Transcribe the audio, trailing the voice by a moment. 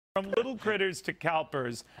From little critters to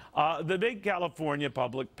Calpers, the big California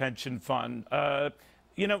public pension fund.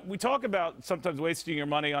 You know, we talk about sometimes wasting your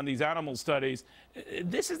money on these animal studies.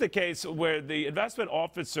 This is the case where the investment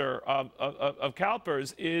officer of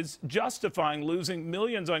Calpers is justifying losing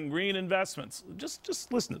millions on green investments.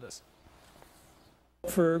 Just listen to this.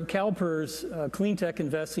 For Calpers, clean tech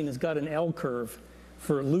investing has got an L curve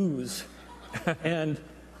for lose. And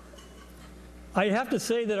I have to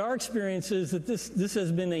say that our experience is that this has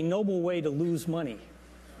been a noble way to lose money.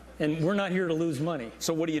 And we're not here to lose money.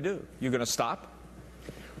 So what do? You're going to stop?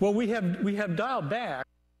 Well, we have dialed back.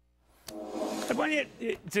 I want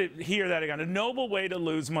you to hear that again. A noble way to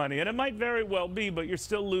lose money. And it might very well be, but you're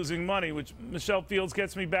still losing money, which Michelle Fields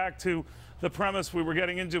gets me back to the premise we were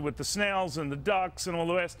getting into with the snails and the ducks and all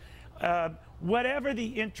the rest. Whatever the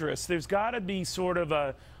interest, there's got to be sort of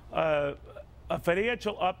a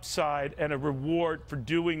financial upside and a reward for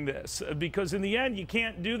doing this, because in the end you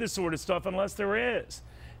can't do this sort of stuff unless there is.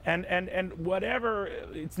 And whatever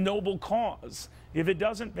its noble cause, if it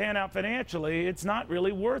doesn't pan out financially, it's not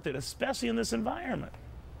really worth it, especially in this environment.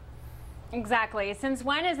 Exactly. Since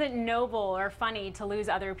when is it noble or funny to lose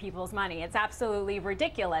other people's money? It's absolutely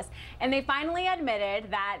ridiculous. And they finally admitted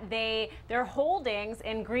that their holdings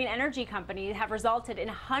in green energy companies have resulted in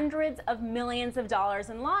hundreds of millions of dollars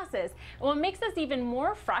in losses. And what makes this even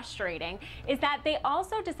more frustrating is that they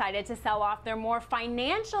also decided to sell off their more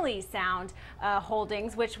financially sound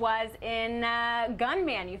holdings, which was in gun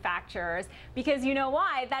manufacturers, because you know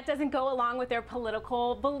why? That doesn't go along with their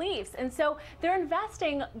political beliefs. And so they're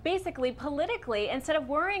investing basically politically instead of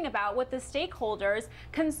worrying about what the stakeholders'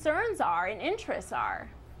 concerns are and interests are.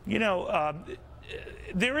 You know,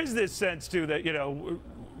 there is this sense too that, you know,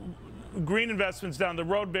 green investments down the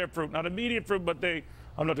road bear fruit, not immediate fruit, but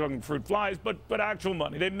I'm not talking fruit flies, but actual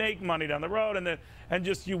money. They make money down the road, and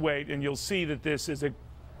just you wait and you'll see that this is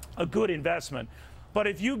a good investment. But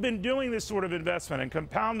if you've been doing this sort of investment and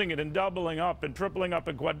compounding it and doubling up and tripling up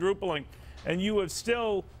and quadrupling, and you have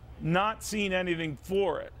still not seen anything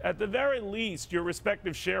for it, at the very least, your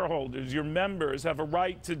respective shareholders, your members, have a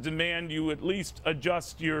right to demand you at least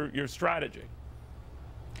adjust your strategy.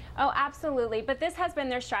 Oh, absolutely. But this has been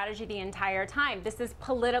their strategy the entire time. This is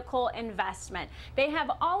political investment. They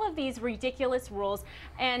have all of these ridiculous rules.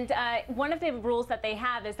 And one of the rules that they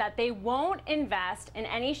have is that they won't invest in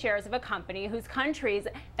any shares of a company whose countries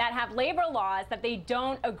that have labor laws that they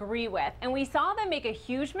don't agree with. And we saw them make a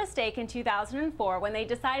huge mistake in 2004 when they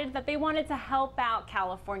decided that they wanted to help out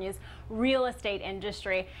California's real estate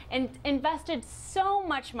industry and invested so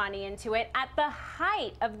much money into it at the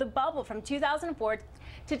height of the bubble from 2004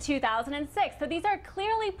 to 2006. So these are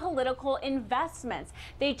clearly political investments.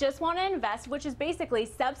 They just want to invest, which is basically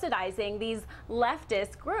subsidizing these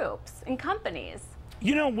leftist groups and companies.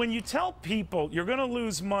 You know, when you tell people you're going to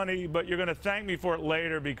lose money, but you're going to thank me for it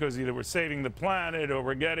later because either we're saving the planet or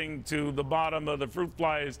we're getting to the bottom of the fruit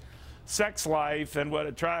fly's sex life and what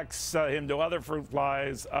attracts him to other fruit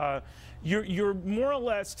flies, you're more or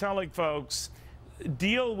less telling folks,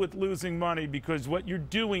 deal with losing money because what you're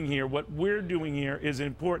doing here, what we're doing here is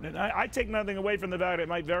important. And I take nothing away from the fact it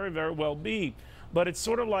might very, very well be. But it's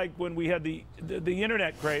sort of like when we had the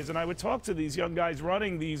internet craze, and I would talk to these young guys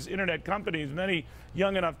running these internet companies, many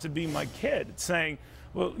young enough to be my kid, saying,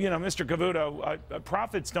 well, you know, Mr. Cavuto,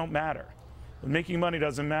 profits don't matter. Making money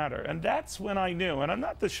doesn't matter. And that's when I knew, and I'm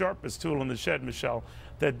not the sharpest tool in the shed, Michelle,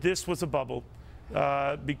 that this was a bubble,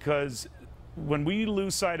 because when we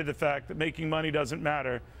lose sight of the fact that making money doesn't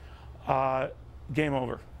matter, game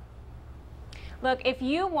over. Look, if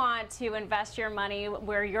you want to invest your money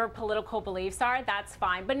where your political beliefs are, that's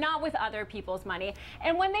fine, but not with other people's money.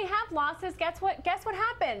 And when they have losses, guess what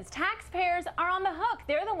happens? Taxpayers are on the hook.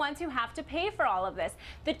 They're the ones who have to pay for all of this.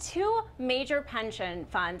 The two major pension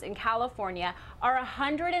funds in California are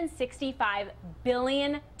 $165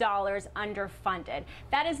 billion underfunded.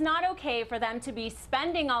 That is not okay for them to be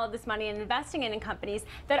spending all of this money and investing it in companies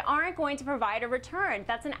that aren't going to provide a return.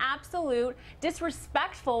 That's an absolute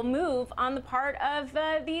disrespectful move on the part of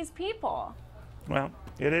these people. Well,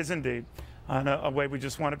 it is indeed. In a way, we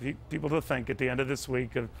just wanted people to think at the end of this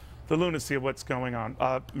week of the lunacy of what's going on.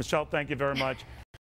 Michelle, thank you very much.